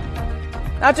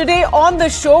Now today on the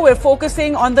show, we're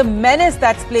focusing on the menace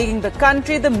that's plaguing the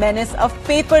country, the menace of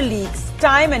paper leaks.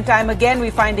 Time and time again, we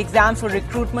find exams for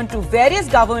recruitment to various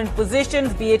government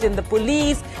positions, be it in the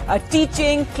police,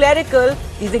 teaching, clerical.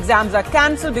 These exams are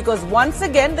cancelled because once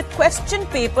again, the question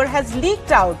paper has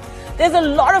leaked out. There's a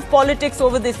lot of politics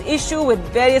over this issue with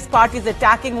various parties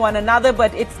attacking one another,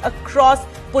 but it's across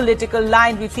political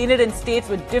lines. We've seen it in states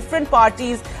with different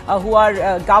parties who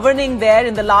are governing there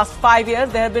in the last 5 years.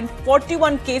 There have been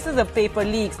 41 cases of paper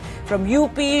leaks from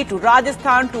UP to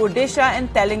Rajasthan to Odisha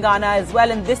and Telangana as well.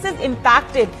 And this has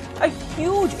impacted a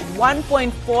huge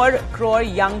 1.4 crore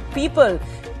young people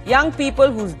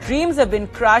whose dreams have been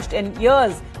crushed and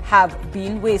years have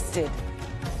been wasted.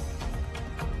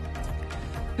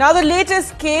 Now, the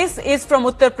latest case is from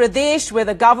Uttar Pradesh, where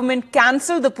the government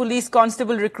cancelled the police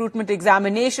constable recruitment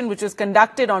examination, which was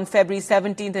conducted on February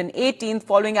 17th and 18th,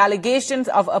 following allegations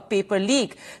of a paper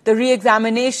leak. The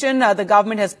re-examination, the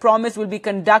government has promised, will be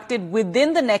conducted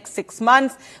within the next 6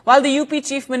 months, while the UP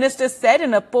Chief Minister said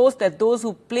in a post that those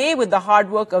who play with the hard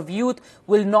work of youth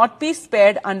will not be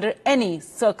spared under any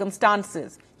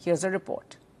circumstances. Here's a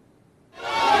report.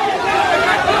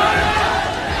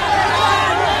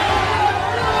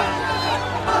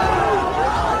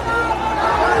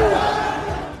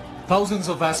 Thousands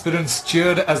of aspirants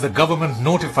cheered as the government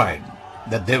notified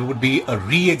that there would be a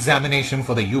re-examination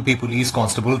for the UP Police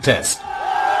Constable test.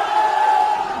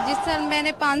 Ji sir,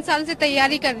 मैंने 5 साल से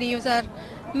तैयारी कर रही हूँ sir.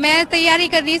 मैं तैयारी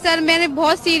कर रही सर, मैंने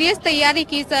बहुत सीरियस तैयारी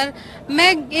की सर।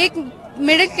 मैं एक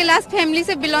मिडिल क्लास फैमिली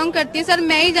से बिलोंग करती हूँ सर।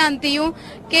 मैं ही जानती हूँ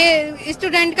कि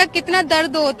स्टूडेंट का कितना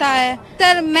दर्द होता है।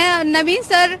 सर, मैं Naveen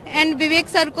sir and Vivek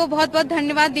sir को बहुत बहुत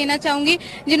धन्यवाद देना चाहूंगी,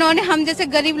 जिन्होंने हम जैसे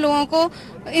गरीब लोगों को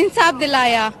इंसाफ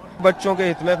दिलाया। बच्चों के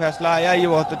हित में फैसला आया, ये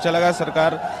बहुत अच्छा लगा।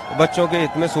 सरकार बच्चों के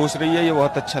हित में सोच रही है, ये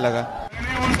बहुत अच्छा लगा।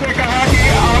 उनसे कहा कि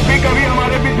आप भी कभी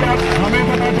हमारे विद्यार्थी, हमें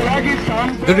पता चला कि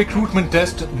शाम The recruitment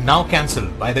test, now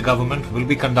cancelled by the government, will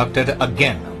be conducted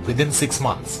again within 6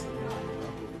 months.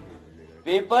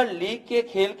 Paper leak के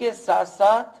खेल के साथ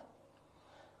साथ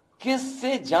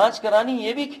किससे जांच करानी,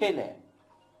 ये भी खेल है।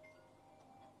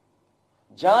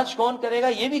 जांच कौन करेगा,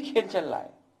 ये भी खेल चल रहा है।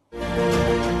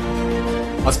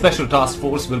 A special task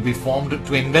force will be formed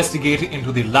to investigate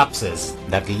into the lapses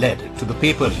that led to the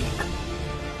paper leak.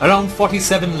 Around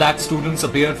 47 lakh students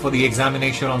appeared for the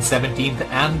examination on 17th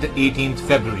and 18th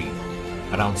February.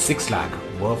 Around 6 lakh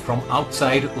were from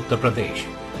outside Uttar Pradesh.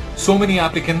 So many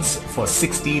applicants for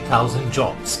 60,000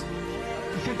 jobs.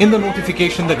 In the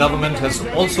notification, the government has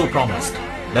also promised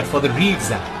that for the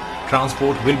re-exam,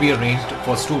 transport will be arranged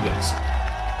for students.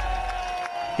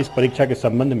 इस परीक्षा के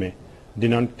संबंध में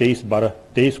दिनांक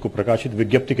 23/12/23 को प्रकाशित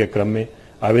विज्ञप्ति के क्रम में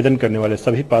आवेदन करने वाले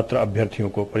सभी पात्र अभ्यर्थियों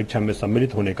को परीक्षा में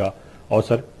सम्मिलित होने का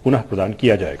अवसर पुनः प्रदान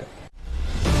किया जाएगा।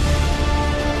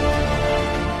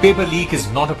 Paper leak is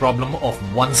not a problem of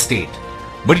one state,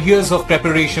 but years of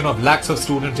preparation of lakhs of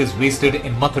students is wasted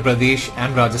in Madhya Pradesh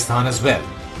and Rajasthan as well.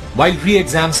 While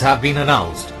re-exams have been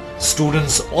announced,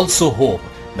 students also hope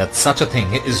that such a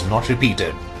thing is not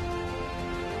repeated.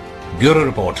 Bureau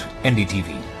Report,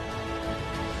 NDTV.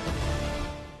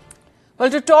 Well,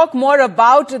 to talk more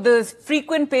about the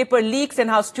frequent paper leaks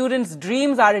and how students'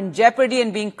 dreams are in jeopardy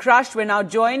and being crushed, we're now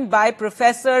joined by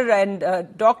Professor and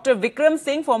Dr. Vikram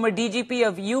Singh, former DGP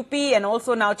of UP and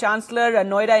also now Chancellor at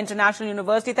Noida International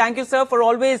University. Thank you, sir, for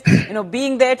always,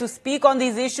 being there to speak on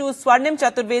these issues. Swarnim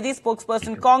Chaturvedi,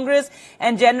 spokesperson Congress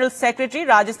and General Secretary,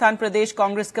 Rajasthan Pradesh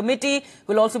Congress Committee.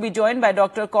 We'll also be joined by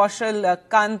Dr. Kaushal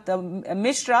Kant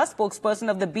Mishra, spokesperson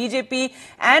of the BJP.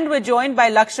 And we're joined by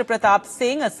Lakshya Pratap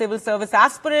Singh, a civil service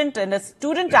aspirant and a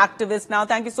student activist. Now,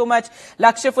 thank you so much,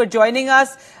 Lakshya, for joining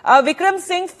us. Vikram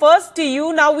Singh, first to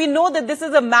you. Now, we know that this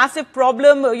is a massive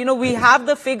problem. We have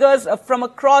the figures from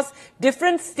across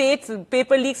different states.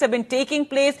 Paper leaks have been taking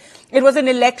place. It was an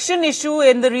election issue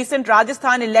in the recent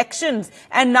Rajasthan elections.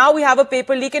 And now we have a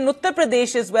paper leak in Uttar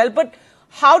Pradesh as well. But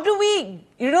how do we,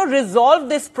 resolve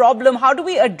this problem? How do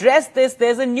we address this?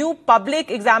 There's a new public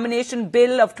examination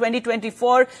bill of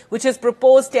 2024, which has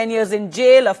proposed 10 years in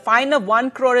jail, a fine of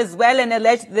 1 crore as well, and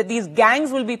alleged that these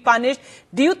gangs will be punished.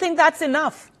 Do you think that's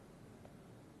enough?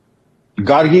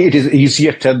 Gargi, it is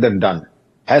easier said than done.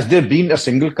 Has there been a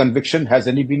single conviction? Has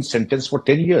any been sentenced for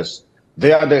 10 years?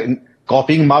 They are the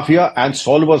copying mafia and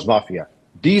solvers mafia.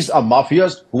 These are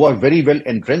mafias who are very well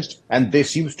entrenched, and there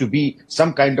seems to be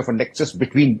some kind of a nexus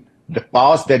between the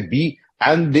powers that be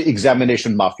and the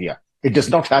examination mafia. It does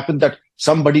not happen that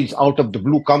somebody out of the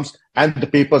blue comes and the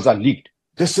papers are leaked.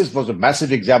 This was a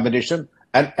massive examination,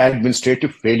 an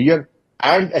administrative failure,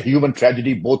 and a human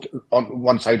tragedy, both on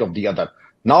one side or the other.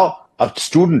 Now, a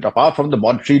student, apart from the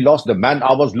monetary loss, the man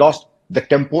hours lost, the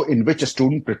tempo in which a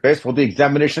student prepares for the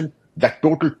examination, that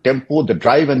total tempo, the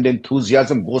drive and the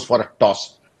enthusiasm goes for a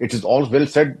toss. It is all well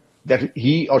said that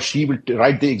he or she will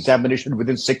write the examination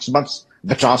within 6 months.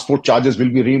 The transport charges will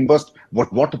be reimbursed.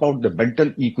 But what about the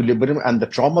mental equilibrium and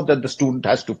the trauma that the student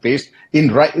has to face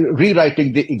in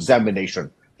rewriting the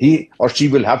examination? He or she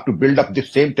will have to build up the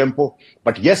same tempo.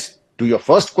 But yes, to your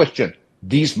first question,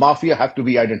 these mafia have to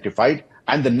be identified,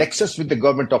 and the nexus with the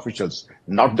government officials,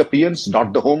 not the peons,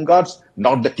 not the home guards,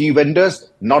 not the tea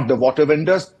vendors, not the water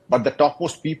vendors, but the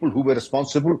topmost people who were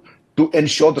responsible to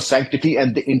ensure the sanctity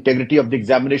and the integrity of the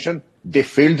examination. They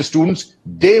failed the students.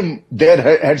 Their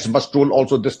heads must roll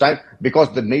also this time,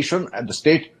 because the nation and the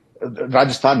state,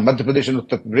 Rajasthan, Madhya Pradesh and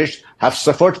Uttar Pradesh, have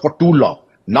suffered for too long.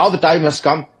 Now the time has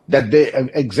come that the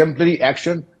exemplary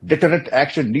action, deterrent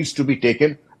action needs to be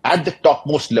taken at the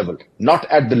topmost level, not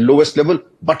at the lowest level,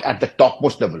 but at the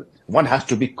topmost level. One has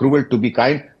to be cruel to be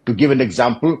kind, to give an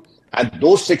example. And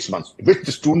those 6 months, which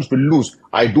the students will lose,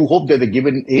 I do hope that they're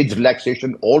given age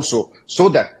relaxation also, so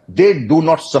that they do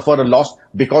not suffer a loss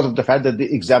because of the fact that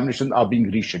the examinations are being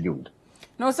rescheduled.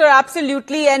 No, sir,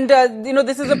 absolutely. And,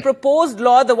 this is a proposed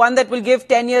law, the one that will give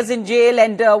 10 years in jail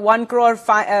and 1 crore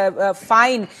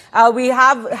fine. We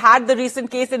have had the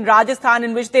recent case in Rajasthan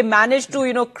in which they managed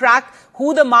to, crack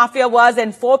who the mafia was,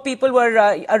 and 4 people were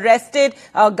arrested,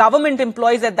 government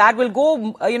employees at that. We'll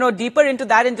go, deeper into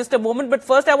that in just a moment. But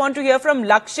first, I want to hear from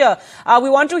Lakshya. We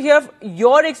want to hear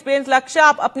your experience. Lakshya,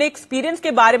 आप अपने experience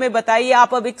के बारे में बताइए.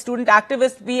 आप अब एक student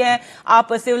activist भी हैं, आप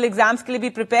civil exams के लिए भी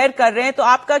prepare कर रहे हैं. तो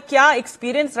आपका क्या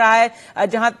experience रहा है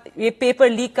जहां ये paper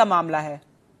leak का मामला है?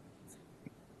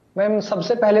 मैम,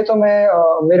 सबसे पहले तो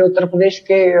मैं मेरे उत्तर प्रदेश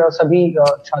के सभी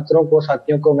छात्रों को,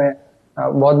 साथियों को मैं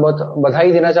बहुत बहुत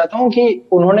बधाई देना चाहता हूं कि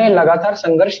उन्होंने लगातार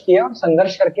संघर्ष किया,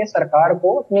 संघर्ष करके सरकार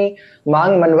को अपनी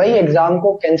मांग मनवाई, एग्जाम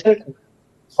को कैंसिल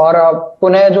किया और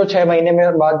पुनः जो 6 महीने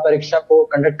में बाद परीक्षा को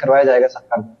कंडक्ट करवाया जाएगा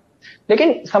सरकार में।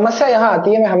 लेकिन समस्या यहाँ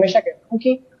आती है, मैं हमेशा कहता हूँ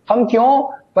कि हम क्यों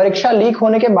परीक्षा लीक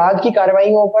होने के बाद की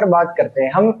कार्रवाइयों पर बात करते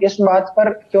हैं, हम इस बात पर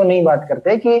क्यों नहीं बात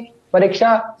करते कि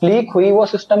परीक्षा लीक हुई, वो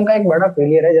सिस्टम का एक बड़ा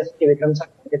फेलियर है, जैसे कि विक्रम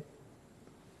सर।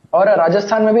 और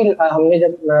राजस्थान में भी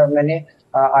मैंने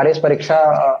आरएस परीक्षा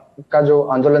का जो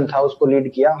आंदोलन था उसको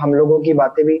लीड किया, हम लोगों की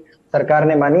बातें भी सरकार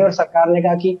ने मानी और सरकार ने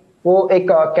कहा कि वो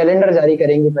एक कैलेंडर जारी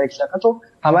करेंगी परीक्षा का। तो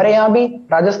हमारे यहाँ भी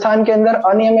राजस्थान के अंदर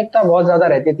अनियमितता बहुत ज्यादा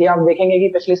रहती थी। आप देखेंगे कि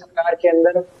पिछली सरकार के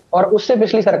अंदर और उससे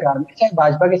पिछली सरकार में, चाहे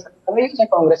भाजपा की सरकार हो या चाहे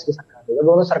कांग्रेस की सरकार हो,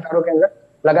 दोनों सरकारों के अंदर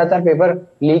लगातार पेपर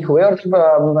लीक हुए। और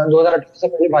 2018 से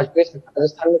पहले भाजपा की सरकार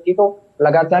राजस्थान में थी तो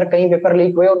लगातार कई पेपर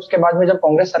लीक हुए, और उसके बाद में जब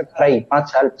कांग्रेस सरकार आई 5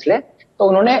 साल पिछले, तो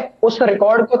उन्होंने उस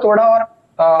रिकॉर्ड को तोड़ा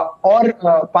और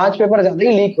 5 पेपर ज्यादा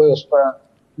ही लीक हुए उस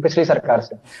पिछली सरकार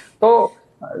से। तो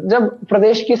जब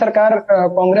प्रदेश की सरकार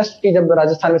कांग्रेस की, जब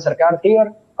राजस्थान में सरकार थी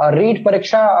और रीट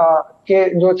परीक्षा के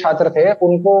जो छात्र थे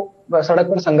उनको सड़क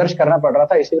पर संघर्ष करना पड़ रहा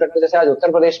था, इसी प्रकार जैसे आज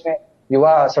उत्तर प्रदेश में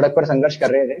युवा सड़क पर संघर्ष कर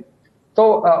रहे थे, तो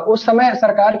उस समय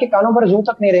सरकार के कानों पर जूं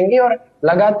तक नहीं रहेंगी। और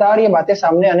लगातार ये बातें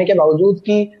सामने आने के बावजूद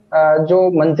कि जो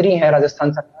मंत्री हैं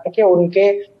राजस्थान सरकार के,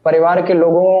 उनके परिवार के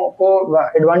लोगों को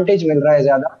एडवांटेज मिल रहा है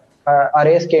ज्यादा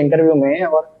आरएएस के इंटरव्यू में,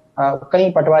 और कई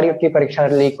पटवारी की परीक्षा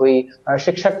लीक हुई,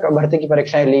 शिक्षक भर्ती की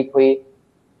परीक्षाएं लीक हुई,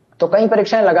 तो कई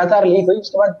परीक्षाएं लगातार लीक हुई।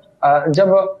 उसके बाद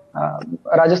जब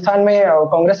राजस्थान में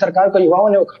कांग्रेस सरकार को युवाओं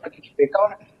ने उखाड़ के फेंका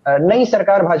और नई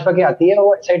सरकार भाजपा की आती है,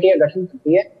 वो एसआईटी का गठन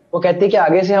करती है, वो कहती है कि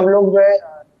आगे से हम लोग जो है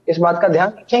इस बात का ध्यान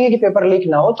रखेंगे कि पेपर लीक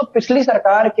ना हो। तो पिछली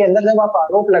सरकार के अंदर जब आप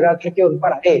आरोप लगा करके उन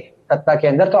पर आए सत्ता के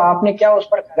अंदर, तो आपने क्या उस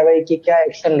पर कार्रवाई की, क्या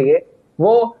एक्शन लिए?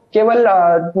 वो केवल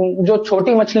जो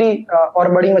छोटी मछली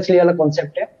और बड़ी मछली वाला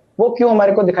कॉन्सेप्ट है, वो क्यों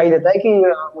हमारे को दिखाई देता है कि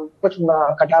कुछ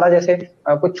कटारा जैसे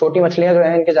कुछ छोटी मछलियां जो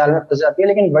है इनके जाल में फंस जाती है,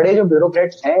 लेकिन बड़े जो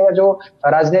ब्यूरोक्रेट्स हैं या जो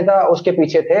राजनेता उसके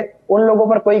पीछे थे, उन लोगों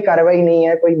पर कोई कार्रवाई नहीं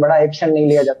है, कोई बड़ा एक्शन नहीं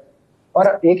लिया जाता।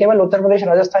 और ये केवल उत्तर प्रदेश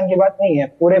राजस्थान की बात नहीं है,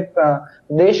 पूरे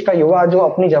देश का युवा जो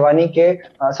अपनी जवानी के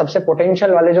सबसे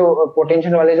पोटेंशियल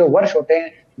वाले जो वर्ष होते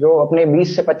हैं, जो अपने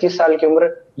 20 से 25 साल की उम्र,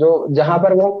 जो जहां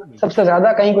पर वो सबसे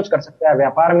ज्यादा कहीं कुछ कर सकता है,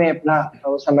 व्यापार में अपना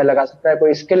समय लगा सकता है,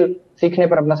 कोई स्किल सीखने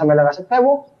पर अपना समय लगा सकता है,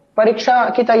 वो परीक्षा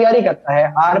की तैयारी करता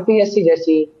है। आरपीएससी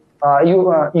जैसी,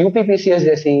 यूपीपीसीएस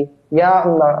जैसी या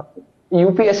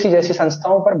यूपीएससी जैसी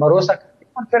संस्थाओं पर भरोसा करते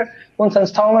हैं, और फिर उन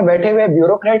संस्थाओं में बैठे हुए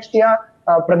ब्यूरोक्रेट्स या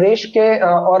प्रदेश के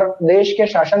और देश के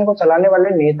शासन को चलाने वाले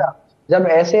नेता जब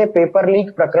ऐसे पेपर लीक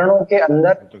प्रकरणों के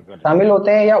अंदर शामिल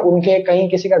होते हैं, या उनके कहीं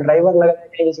किसी का ड्राइवर लग रहा है,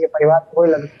 कहीं किसी के परिवार को कोई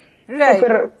लग रहा है, तो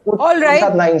फिर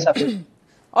साथ नाइंसाफी।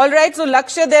 All right, so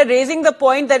Lakshya, they're raising the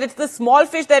point that it's the small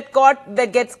fish that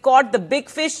gets caught. The big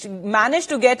fish managed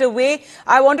to get away.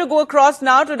 I want to go across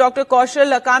now to Dr.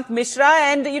 Kaushal Akant Mishra,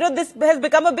 and this has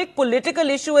become a big political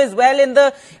issue as well in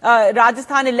the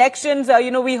Rajasthan elections.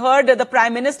 We heard the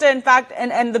Prime Minister, in fact,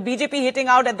 and the BJP hitting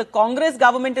out at the Congress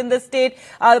government in the state.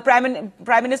 The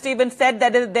Prime Minister even said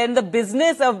that they're in the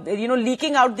business of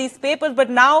leaking out these papers. But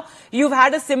now you've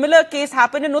had a similar case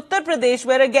happen in Uttar Pradesh,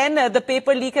 where again the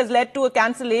paper leak has led to a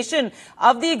cancellation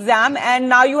of the exam, and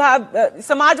now you have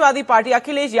Samajwadi Party,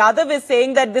 Akhilesh Yadav is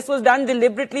saying that this was done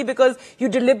deliberately because you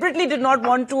deliberately did not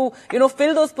want to,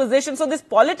 fill those positions. So this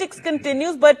politics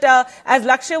continues, but as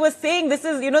Lakshya was saying, this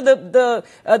is, the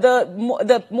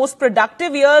most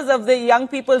productive years of the young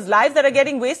people's lives that are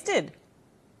getting wasted.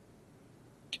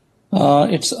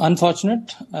 It's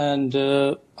unfortunate, and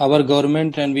our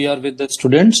government and we are with the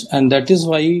students, and that is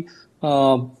why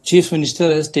Chief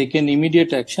Minister has taken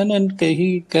immediate action and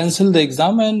he cancelled the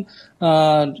exam. And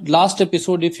last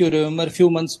episode, if you remember, a few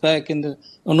months back on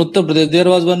Uttar Pradesh, there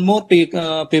was one more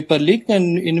paper leak,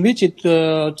 and in which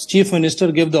Chief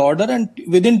Minister gave the order, and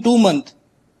within 2 months,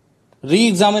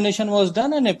 re-examination was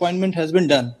done and appointment has been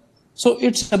done. So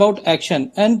it's about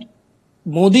action. And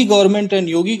Modi government and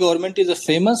Yogi government is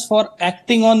famous for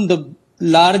acting on the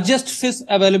largest fish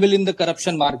available in the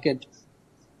corruption market.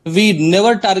 We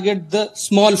never target the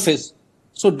small fish.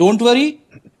 So don't worry,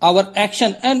 our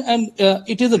action, and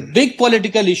it is a big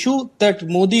political issue that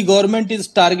Modi government is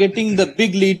targeting the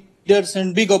big leaders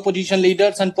and big opposition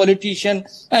leaders and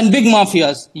politicians and big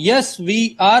mafias. Yes,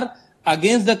 we are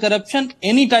against the corruption,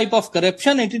 any type of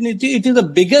corruption. It is the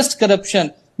biggest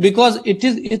corruption because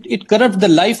it corrupts the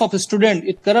life of a student.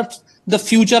 It corrupts the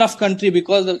future of country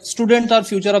because the students are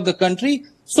future of the country.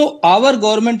 So our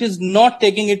government is not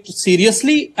taking it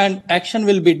seriously, and action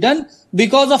will be done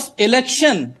because of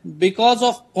election, because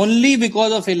of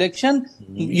election.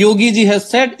 Yogi ji has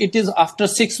said it is after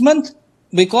 6 months,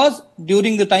 because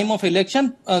during the time of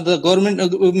election, the government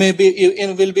will be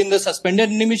in the suspended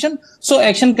animation. So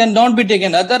action cannot be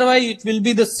taken. Otherwise, it will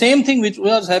be the same thing which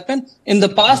was happened in the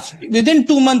past. Within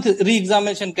 2 months,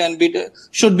 re-examination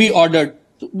should be ordered.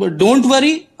 But don't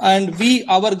worry, and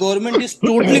our government is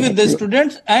totally with the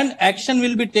students, and action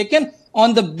will be taken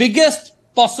on the biggest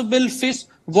possible fish,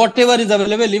 whatever is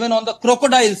available, even on the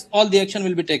crocodiles, all the action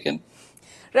will be taken.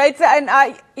 Right, and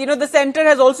the centre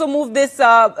has also moved this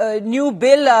new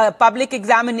bill, public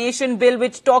examination bill,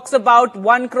 which talks about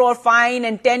 1 crore fine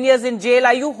and 10 years in jail.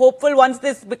 Are you hopeful once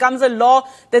this becomes a law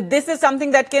that this is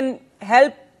something that can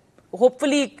help,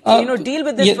 hopefully, deal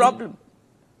with this problem?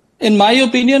 In my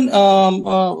opinion,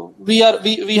 we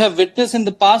have witnessed in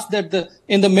the past that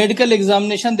in the medical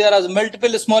examination there are multiple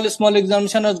small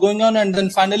examinations going on, and then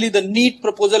finally the NEET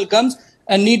proposal comes,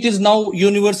 and NEET is now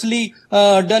universally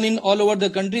done in all over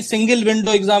the country, single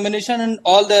window examination, and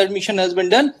all the admission has been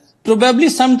done. Probably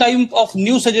some type of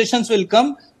new suggestions will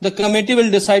come. The committee will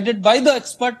decide it by the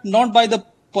expert, not by the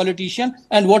politician,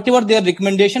 and whatever their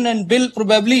recommendation, and will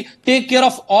probably take care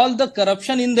of all the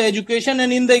corruption in the education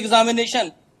and in the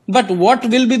examination. But what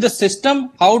will be the system,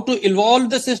 how to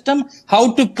evolve the system,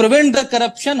 how to prevent the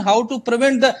corruption, how to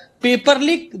prevent the paper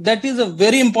leak, that is a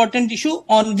very important issue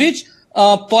on which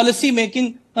policy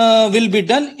making will be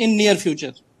done in near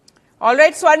future. All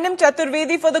right, Swarnim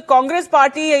Chaturvedi, for the Congress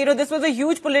party, this was a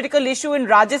huge political issue in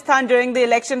Rajasthan during the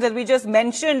elections, as we just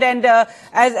mentioned. And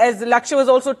as Lakshya was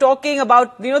also talking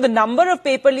about, the number of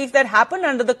paper leaks that happened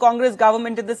under the Congress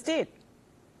government in the state.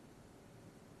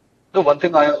 The one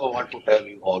thing I want to tell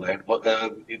you all, and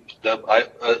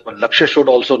Lakshya should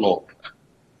also know,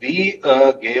 we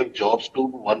gave jobs to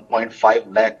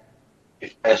 1.5 lakh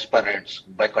aspirants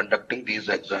by conducting these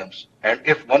exams. And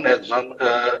if one exam,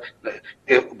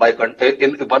 if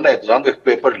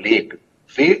paper leaked,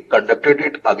 we conducted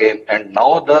it again. And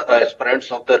now the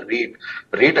aspirants of the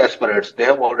REIT aspirants, they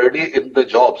have already in the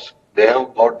jobs. They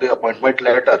have got the appointment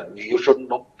letter. You should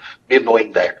be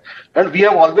knowing that. And we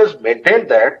have always maintained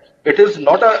that it is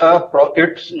not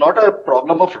it's not a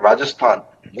problem of Rajasthan.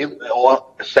 We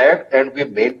said, and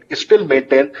we still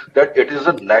maintain that it is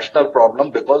a national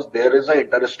problem because there is an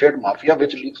interstate mafia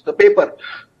which leaks the paper.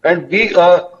 And we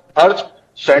urged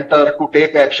Centre to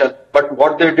take action. But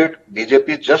what they did,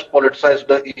 BJP just politicized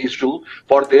the issue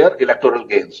for their electoral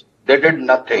gains. They did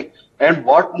nothing. And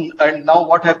now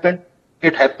what happened?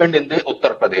 It happened in the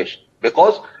Uttar Pradesh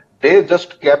because they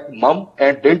just kept mum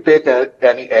and didn't take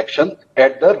any action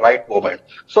at the right moment.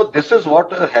 So this is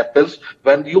what happens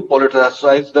when you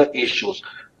politicize the issues.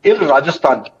 In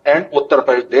Rajasthan and Uttar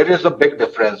Pradesh, there is a big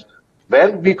difference.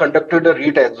 When we conducted a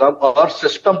REIT exam, our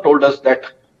system told us that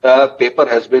paper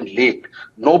has been leaked.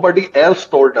 Nobody else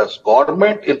told us.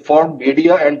 Government informed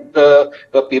media and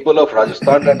the people of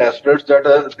Rajasthan and aspirants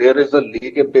that there is a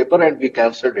leak in paper and we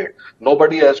cancelled it.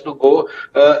 Nobody has to go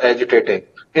agitating.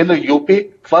 In the UP,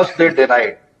 first they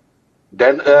denied.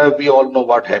 Then we all know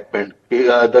what happened.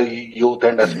 The youth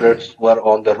and aspirants were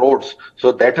on the roads.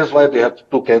 So that is why they have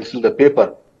to cancel the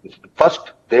paper.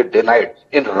 First, they denied.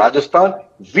 In Rajasthan,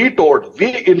 we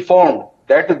informed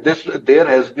that there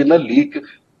has been a leak,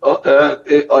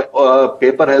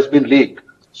 paper has been leaked.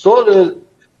 So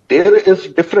there is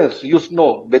difference, you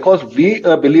know, because we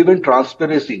believe in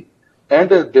transparency. And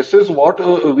this is what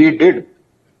we did.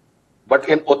 But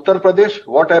in Uttar Pradesh,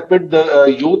 what happened?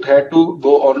 The youth had to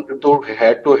go on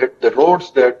had to hit the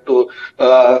roads. They had to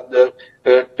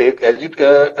take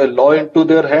law into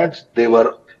their hands. They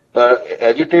were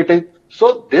agitating.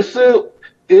 So this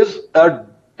is a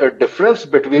difference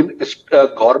between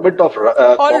government of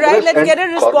All Congress right, let's and get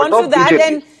a response government to of that.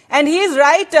 BJP. And he is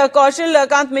right, Kaushal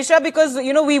Kant Mishra, because,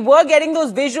 you know, we were getting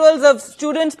those visuals of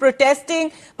students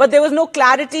protesting, but there was no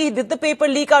clarity. Did the paper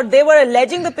leak out? They were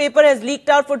alleging the paper has leaked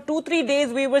out for 2-3 days.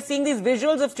 We were seeing these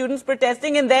visuals of students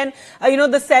protesting. And then, you know,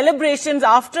 the celebrations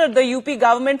after the UP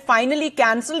government finally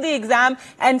cancelled the exam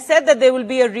and said that there will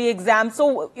be a re-exam.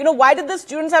 So, you know, why did the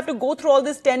students have to go through all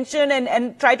this tension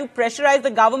and try to pressurize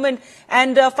the government?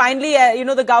 And finally, you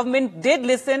know, the government did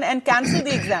listen and cancel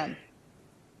the exam.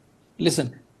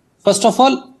 Listen. First of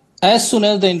all, as soon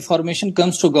as the information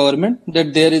comes to government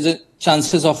that there is a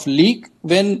chances of leak,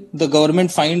 when the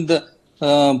government find the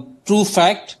true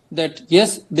fact that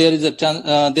yes, there is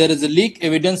a leak,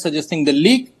 evidence suggesting the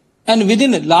leak, and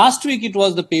within last week it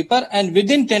was the paper, and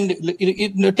within 10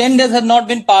 days has not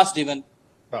been passed even.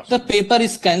 The paper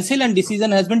is cancelled and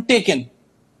decision has been taken.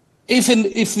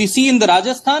 If we see in the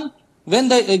Rajasthan, when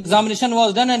the examination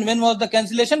was done and when was the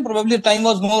cancellation, probably the time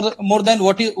was more than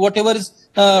whatever is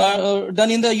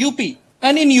done in the UP.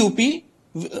 And in UP,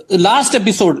 last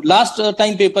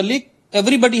time paper leak,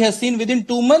 everybody has seen within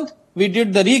 2 months, we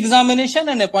did the re-examination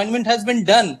and appointment has been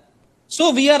done.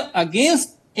 So we are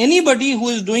against anybody who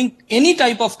is doing any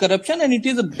type of corruption, and it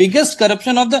is the biggest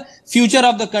corruption of the future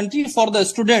of the country for the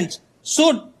students.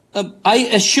 So I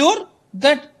assure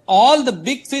that all the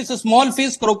big fish, small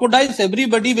fish, crocodiles,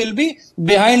 everybody will be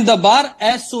behind the bar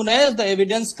as soon as the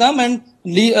evidence come and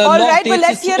all right, but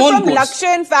let's hear from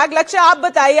Lakshya. In fact, Lakshya, आप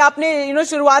बताइए, आपने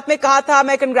शुरुआत में कहा था,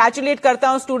 मैं congratulate करता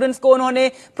हूं स्टूडेंट्स को,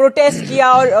 उन्होंने प्रोटेस्ट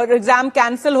किया और एग्जाम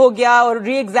कैंसिल हो गया और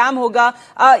री एग्जाम होगा.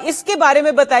 इसके बारे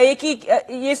में बताइए कि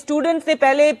ये स्टूडेंट्स ने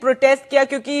पहले प्रोटेस्ट किया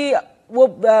क्योंकि वो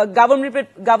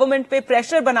गवर्नमेंट पे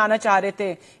प्रेशर बनाना चाह रहे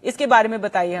थे. इसके बारे में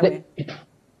बताइए हमें.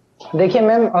 देखिए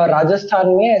मैम, राजस्थान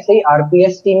में ऐसे ही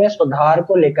आरपीएससी में सुधार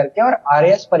को लेकर के और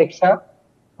आरएएस परीक्षा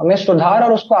में सुधार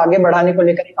और उसको आगे बढ़ाने को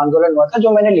लेकर एक आंदोलन हुआ था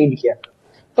जो मैंने लीड किया.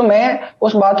 तो मैं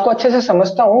उस बात को अच्छे से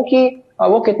समझता हूं कि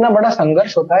वो कितना बड़ा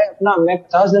संघर्ष होता है. मैं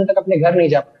 50 दिन तक अपने घर नहीं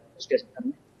जा पाया उसके चक्कर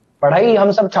में. पढ़ाई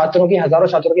हम सब छात्रों की, हजारों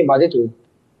छात्रों की बाधित हुई.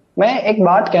 मैं एक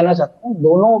बात कहना चाहता हूँ,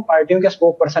 दोनों पार्टियों के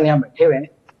स्पोक पर्सन यहाँ बैठे हुए हैं,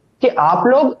 कि आप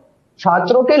लोग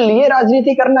छात्रों के लिए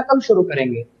राजनीति करना कब शुरू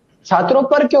करेंगे? छात्रों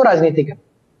पर क्यों राजनीति करें?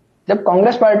 जब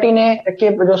कांग्रेस पार्टी ने के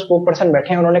जो स्पोक पर्सन बैठे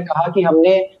हैं, उन्होंने कहा कि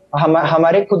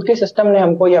हमारे खुद के सिस्टम ने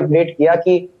हमको ये अपडेट किया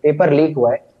कि पेपर लीक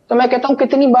हुआ है, तो मैं कहता हूं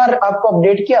कितनी बार आपको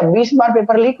अपडेट किया? 20 बार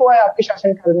पेपर लीक हुआ है आपके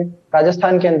शासनकाल में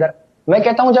राजस्थान के अंदर. मैं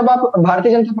कहता हूं जब आप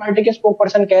भारतीय जनता पार्टी के स्पोक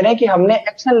पर्सन कह रहे हैं कि हमने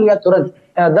एक्शन लिया, तुरंत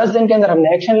 10 दिन के अंदर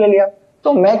हमने एक्शन ले लिया,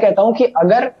 तो मैं कहता हूं कि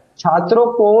अगर छात्रों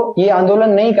को ये आंदोलन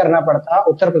नहीं करना पड़ता,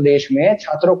 उत्तर प्रदेश में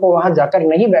छात्रों को वहां जाकर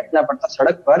नहीं बैठना पड़ता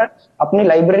सड़क पर, अपनी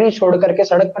लाइब्रेरी छोड़ करके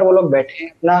सड़क पर वो लोग बैठे,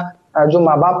 अपना जो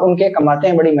माँ बाप उनके कमाते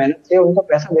हैं बड़ी मेहनत से, उनको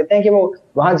पैसा देते हैं कि वो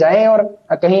वहां जाएं और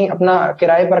कहीं अपना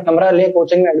किराए पर कमरा ले,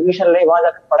 कोचिंग में एडमिशन ले, वहां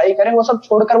जाकर पढ़ाई करें, वो सब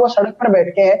छोड़कर वो सड़क पर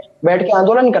बैठ के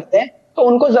आंदोलन करते हैं, तो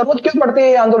उनको जरूरत क्यों पड़ती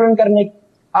है आंदोलन करने की?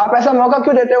 आप ऐसा मौका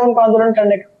क्यों देते हो उनको आंदोलन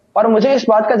करने का? और मुझे इस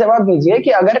बात का जवाब दीजिए कि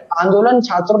अगर आंदोलन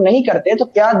छात्र नहीं करते तो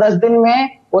क्या 10 दिन में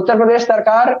उत्तर प्रदेश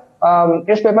सरकार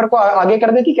इस पेपर को आगे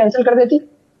कर देती, कैंसिल कर देती?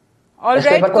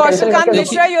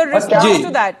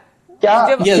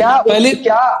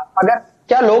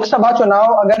 क्या लोकसभा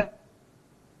चुनाव अगर...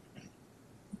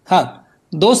 हाँ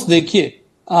दोस्त, देखिए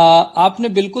आपने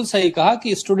बिल्कुल सही कहा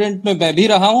कि स्टूडेंट में मैं भी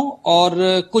रहा हूं और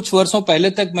कुछ वर्षों पहले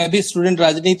तक मैं भी स्टूडेंट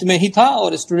राजनीति में ही था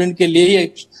और स्टूडेंट के लिए ही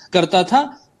करता था.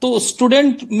 तो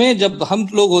स्टूडेंट में जब हम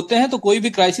लोग होते हैं तो कोई भी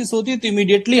क्राइसिस होती है तो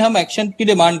इमीडिएटली हम एक्शन की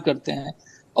डिमांड करते हैं,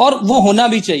 और वो होना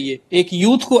भी चाहिए. एक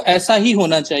यूथ को ऐसा ही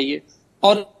होना चाहिए,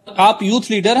 और आप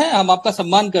यूथ लीडर हैं, हम आपका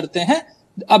सम्मान करते हैं.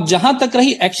 अब जहां तक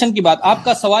रही एक्शन की बात,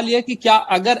 आपका सवाल यह है कि क्या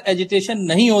अगर एजिटेशन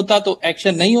नहीं होता तो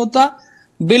एक्शन नहीं होता?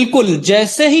 बिल्कुल,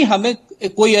 जैसे ही हमें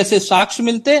कोई ऐसे साक्ष्य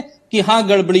मिलते कि हाँ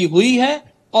गड़बड़ी हुई है,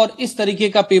 और इस तरीके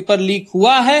का पेपर लीक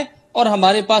हुआ है और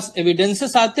हमारे पास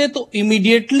एविडेंसेस आते तो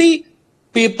इमीडिएटली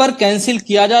पेपर कैंसिल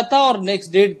किया जाता और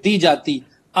नेक्स्ट डेट दी जाती।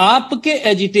 आपके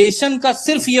एजिटेशन का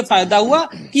सिर्फ ये फायदा हुआ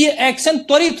कि ये एक्शन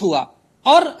त्वरित हुआ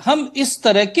और हम इस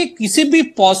तरह के किसी भी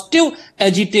पॉजिटिव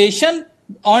एजिटेशन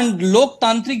ऑन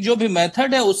लोकतांत्रिक जो भी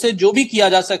मेथड है उससे जो भी किया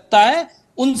जा सकता है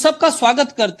उन सब का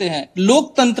स्वागत करते हैं।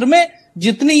 लोकतंत्र में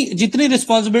जितनी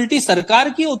रिस्पांसिबिलिटी सरकार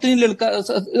की उतनी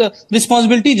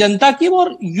रिस्पांसिबिलिटी जनता की,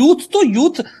 और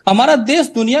यूथ हमारा देश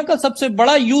दुनिया का सबसे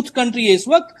बड़ा यूथ कंट्री है इस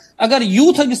वक्त। अगर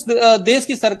यूथ देश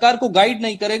की सरकार को गाइड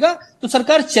नहीं करेगा तो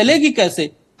सरकार चलेगी कैसे?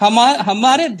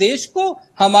 हमारे देश को,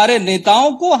 हमारे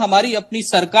नेताओं को, हमारी अपनी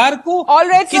सरकार को,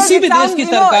 किसी भी देश की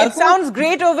सरकार को। It sounds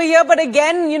great over here, but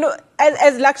again,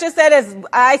 as Lakshya said, as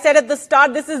I said at the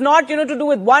start, this is not, to do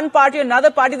with one party or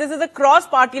another party. This is a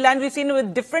cross-party line. We've seen it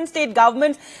with different state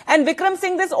governments. And Vikram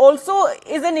Singh, this also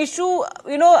is an issue,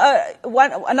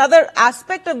 another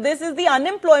aspect of this is the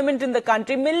unemployment in the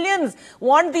country. Millions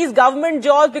want these government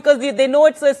jobs because they know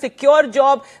it's a secure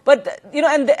job. But,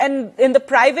 and in the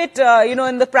private,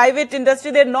 in the private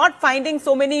industry, they're not finding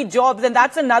so many jobs. And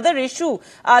that's another issue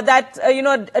that,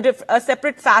 a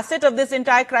separate facet of this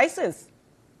entire crisis.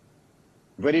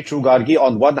 Very true, Gargi.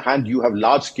 On one hand, you have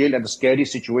large scale and scary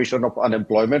situation of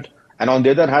unemployment. And on the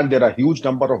other hand, there are huge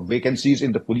number of vacancies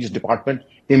in the police department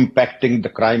impacting the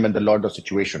crime and the law order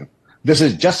situation. This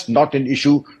is just not an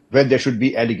issue where there should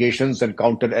be allegations and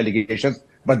counter allegations,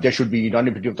 but there should be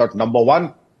unanimity of thought. Number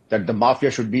one, that the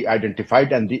mafia should be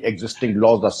identified and the existing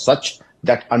laws are such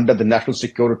that under the National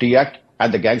Security Act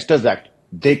and the Gangsters Act,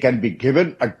 they can be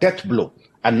given a death blow.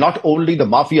 And not only the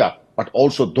mafia, but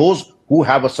also those who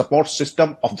have a support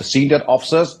system of the senior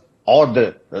officers or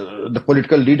the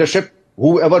political leadership,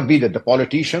 whoever be the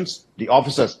politicians, the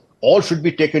officers, all should be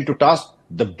taken to task.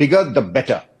 The bigger, the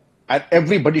better. And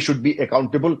everybody should be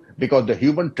accountable because the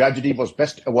human tragedy was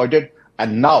best avoided.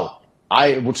 And now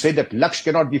I would say that Laksh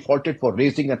cannot be faulted for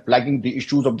raising and flagging the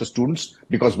issues of the students,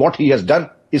 because what he has done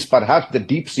is perhaps the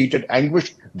deep-seated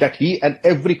anguish that he and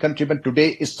every countryman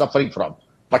today is suffering from.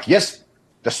 But yes,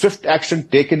 the swift action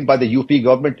taken by the UP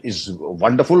government is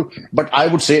wonderful. But I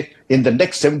would say in the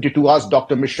next 72 hours,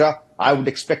 Dr. Mishra, I would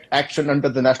expect action under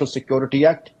the National Security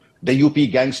Act, the UP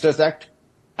Gangsters Act,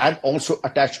 and also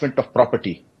attachment of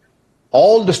property.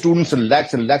 All the students and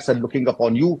lakhs are looking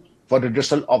upon you for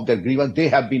redressal of their grievance. They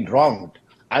have been wronged.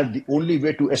 And the only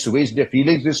way to assuage their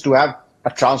feelings is to have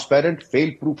a transparent,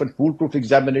 fail-proof and foolproof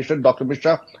examination, Dr.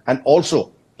 Mishra, and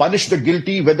also punish the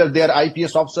guilty, whether they are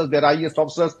IPS officers, they are IAS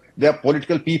officers, they are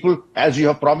political people, as you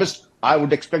have promised. I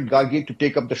would expect Gargi to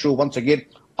take up the show once again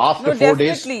after 4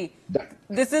 days.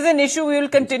 This is an issue we will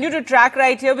continue to track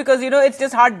right here because, it's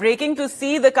just heartbreaking to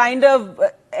see the kind of,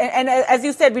 and as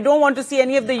you said, we don't want to see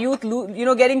any of the youth,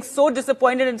 getting so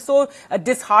disappointed and so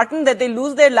disheartened that they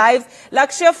lose their lives.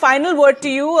 Lakshya, final word to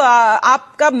you.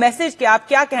 आपका message क्या? आप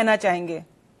क्या कहना चाहेंगे?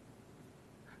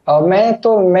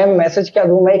 मैं message क्या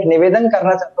दूं, मैं एक निवेदन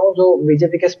करना चाहता हूं जो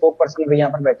बीजेपी के स्पोक पर्सन भी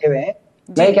यहाँ पर बैठे हुए हैं।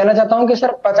 मैं ये कहना चाहता हूं कि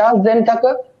सर 50 दिन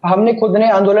तक हमने खुद ने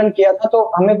आंदोलन किया था,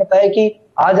 तो हमें पता है कि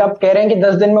आज आप कह रहे हैं कि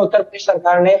 10 दिन में उत्तर प्रदेश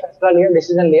सरकार ने फैसला लिया,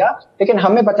 डिसीजन लिया, लेकिन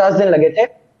हमें 50 दिन लगे थे।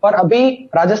 और अभी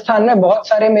राजस्थान में बहुत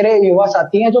सारे मेरे युवा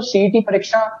साथी हैं जो सीईटी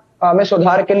परीक्षा में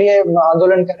सुधार के लिए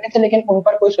आंदोलन कर रहे थे, लेकिन उन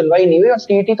पर कोई सुनवाई नहीं हुई। और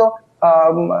सीईटी तो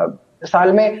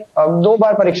साल में 2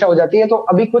 बार परीक्षा हो जाती है, तो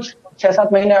अभी कुछ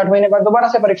 6-7 महीने 8 महीने बाद दोबारा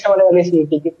से परीक्षा होने वाली है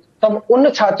सीईटी की। तब उन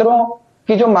छात्रों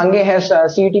की जो मांगे हैं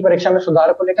सीईटी परीक्षा में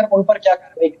सुधार को लेकर, उन पर क्या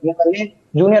कार्रवाई करने वाले?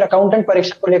 जूनियर अकाउंटेंट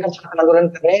परीक्षा को लेकर छात्र आंदोलन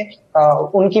कर रहे हैं,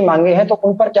 उनकी मांगे हैं, तो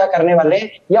उन पर क्या करने वाले?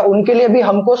 या उनके लिए भी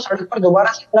हमको सड़क पर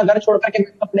दोबारा से अपना घर छोड़ करके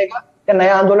बैठना पड़ेगा, या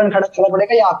नया आंदोलन खड़ा करना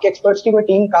पड़ेगा, या आपके एक्सपर्ट्स की कोई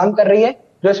टीम काम कर रही है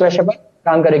जो इस विषय पर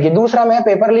काम करेगी? दूसरा, मैं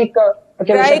paper leak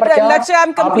Right, Lakshya,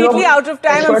 I'm completely out of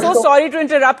time. I'm so sorry to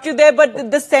interrupt you there, but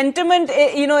the sentiment,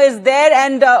 is there,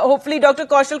 and hopefully Dr.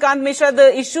 Kaushal Kant Mishra,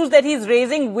 the issues that he's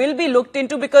raising will be looked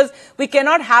into, because we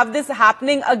cannot have this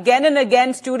happening again and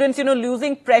again. Students,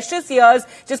 losing precious years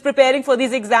just preparing for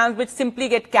these exams, which simply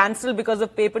get cancelled because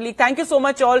of paper leak. Thank you so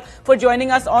much all for joining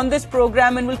us on this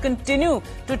program, and we'll continue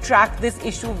to track this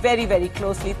issue very, very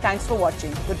closely. Thanks for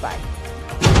watching. Goodbye.